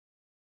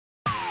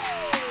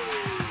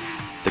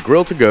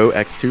Grill-to-Go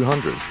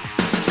X200.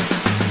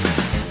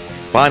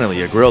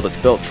 Finally, a grill that's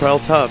built trail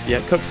tough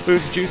yet cooks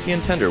foods juicy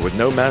and tender with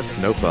no mess,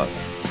 no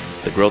fuss.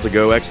 The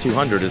Grill-to-Go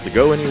X200 is the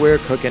go-anywhere,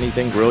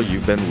 cook-anything grill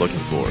you've been looking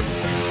for.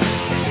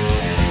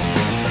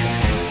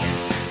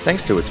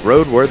 Thanks to its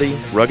roadworthy,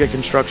 rugged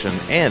construction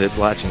and its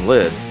latching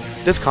lid,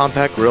 this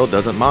compact grill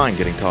doesn't mind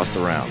getting tossed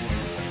around.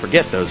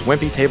 Forget those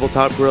wimpy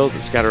tabletop grills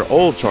that scatter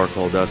old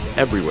charcoal dust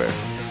everywhere.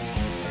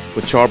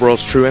 With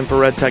Char-Broil's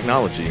TRU-Infrared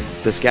technology,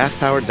 this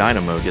gas-powered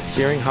dynamo gets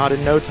searing hot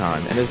in no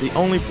time and is the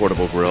only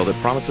portable grill that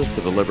promises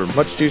to deliver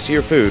much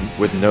juicier food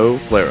with no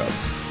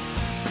flare-ups.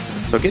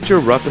 So get your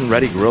rough and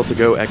ready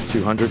Grill-to-Go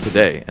X200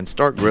 today and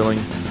start grilling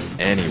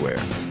anywhere.